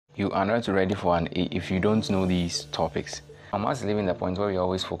You are not ready for an A if you don't know these topics. I'm just leaving the point where we're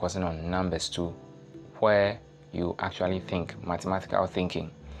always focusing on numbers too, where you actually think, mathematical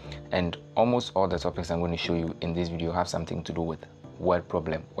thinking. And almost all the topics I'm going to show you in this video have something to do with word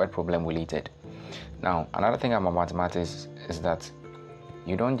problem related. Now, another thing about mathematics is that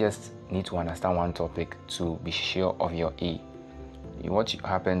you don't just need to understand one topic to be sure of your A. What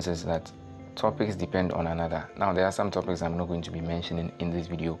happens is that topics depend on another. Now, there are some topics I'm not going to be mentioning in this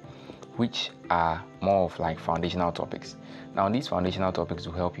video, which are more of like foundational topics. Now, these foundational topics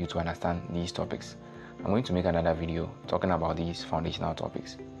will help you to understand these topics. I'm going to make another video talking about these foundational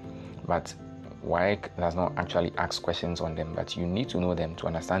topics, but WAEC does not actually ask questions on them, but you need to know them to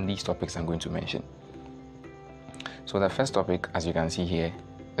understand these topics I'm going to mention. So the first topic, as you can see here,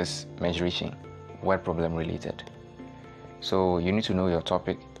 is measuration, word problem related. So you need to know your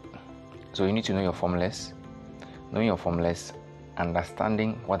topic. So you need to know your formulas. Knowing your formulas,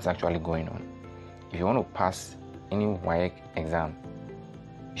 understanding what's actually going on. If you want to pass any WAEC exam,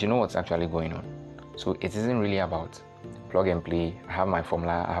 you should know what's actually going on. So it isn't really about plug and play. I have my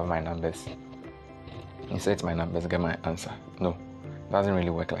formula, I have my numbers. Insert my numbers, get my answer. No, it doesn't really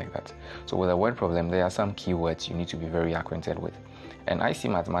work like that. So with a word problem, there are some keywords you need to be very acquainted with. And I see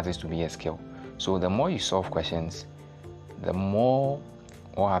mathematics to be a skill. So the more you solve questions, the more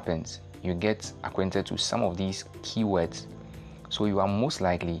what happens, you get acquainted to some of these keywords. So you are most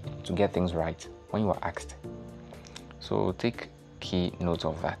likely to get things right when you are asked. So take key note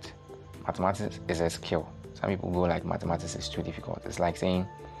of that. Mathematics is a skill. Some people go like mathematics is too difficult. It's like saying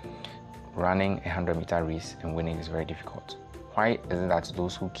running a 100-meter race and winning is very difficult. Why is it that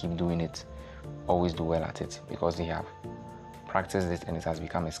those who keep doing it always do well at it? Because they have practiced it and it has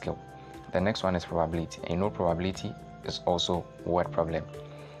become a skill. The next one is probability. And you know probability is also a word problem.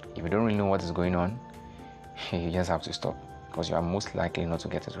 If you don't really know what is going on, you just have to stop, because you are most likely not to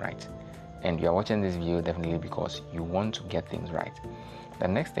get it right. And you are watching this video definitely because you want to get things right. The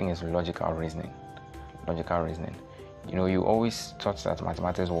next thing is logical reasoning. Logical reasoning. You know, you always thought that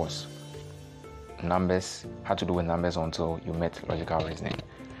mathematics was numbers, had to do with numbers until you met logical reasoning,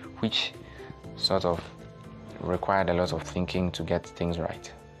 which sort of required a lot of thinking to get things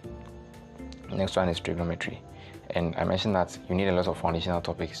right. Next one is trigonometry. And I mentioned that you need a lot of foundational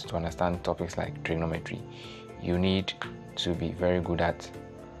topics to understand topics like trigonometry. You need to be very good at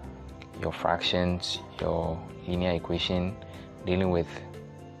your fractions, your linear equation, dealing with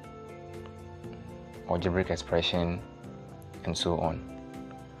algebraic expression, and so on.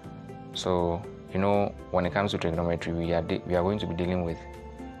 So, you know, when it comes to trigonometry, we are going to be dealing with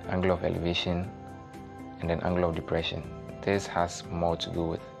angle of elevation and then angle of depression. This has more to do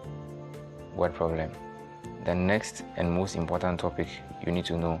with word problem. The next and most important topic you need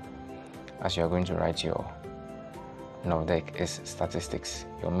to know as you are going to write your NOVDEC is statistics,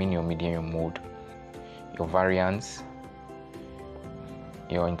 your mean, your median, your mode, your variance,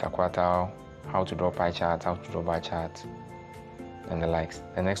 your interquartile, how to draw pie charts, how to draw bar charts, and the likes.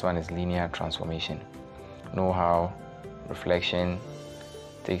 The next one is linear transformation. Know how reflection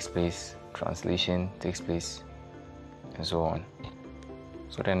takes place, translation takes place, and so on.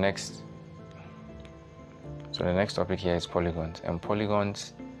 So the next topic here is polygons. And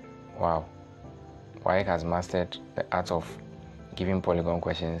polygons, wow, WAEC has mastered the art of giving polygon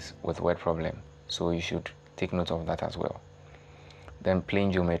questions with word problem. So you should take note of that as well. Then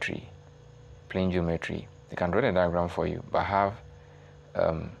plane geometry. Plane geometry. They can draw the diagram for you, but have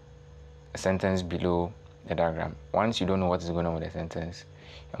a sentence below the diagram. Once you don't know what is going on with the sentence,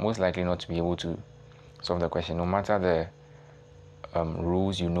 you're most likely not to be able to solve the question, no matter the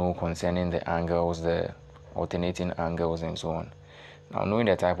rules you know concerning the angles, the alternating angles, and so on. Now, knowing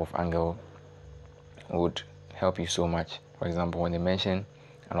the type of angle would help you so much. For example, when they mention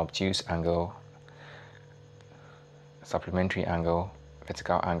an obtuse angle, supplementary angle,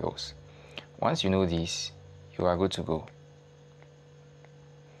 vertical angles. Once you know these, you are good to go.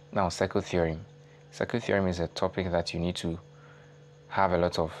 Now, circle theorem. Circle theorem is a topic that you need to have a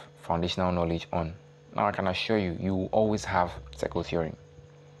lot of foundational knowledge on. Now, I can assure you, you will always have circle theorem.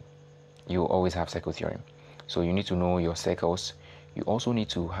 You will always have circle theorem. So you need to know your circles. You also need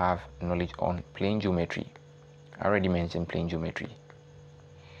to have knowledge on plane geometry. I already mentioned plane geometry.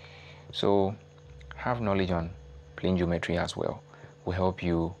 So have knowledge on plane geometry as well. Will help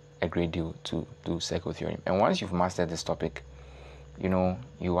you a great deal to do circle theorem. And once you've mastered this topic, you know,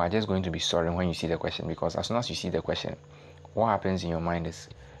 you are just going to be soaring when you see the question, because as soon as you see the question, what happens in your mind is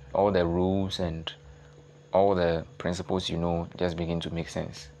all the rules and all the principles you know just begin to make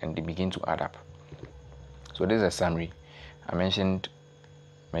sense and they begin to add up. So this is a summary. I mentioned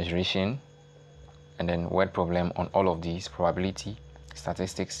measuration and then word problem on all of these, probability,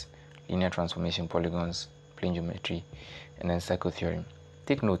 statistics, linear transformation, polygons, plane geometry, and then circle theorem.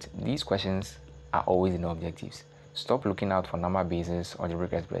 Take note, these questions are always in objectives. Stop looking out for number bases,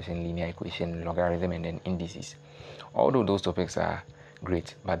 algebraic expression, linear equation, logarithm, and then indices. Although those topics are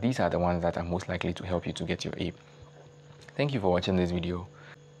great, but these are the ones that are most likely to help you to get your A. Thank you for watching this video.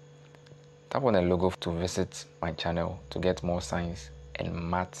 Tap on the logo to visit my channel to get more science and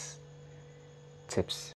maths tips.